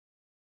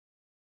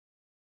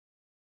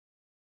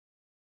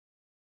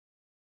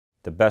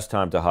The best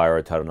time to hire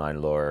a Title IX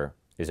lawyer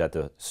is at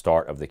the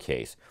start of the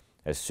case.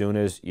 As soon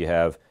as you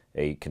have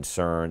a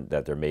concern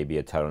that there may be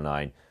a Title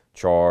IX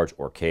charge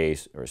or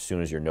case, or as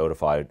soon as you're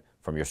notified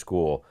from your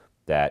school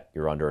that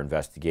you're under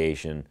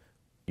investigation,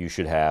 you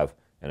should have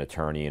an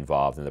attorney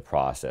involved in the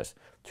process.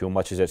 Too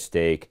much is at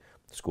stake.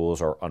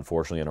 Schools are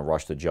unfortunately in a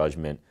rush to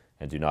judgment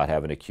and do not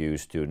have an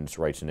accused student's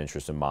rights and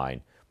interests in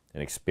mind.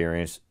 An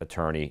experienced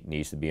attorney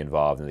needs to be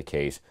involved in the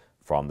case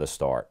from the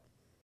start.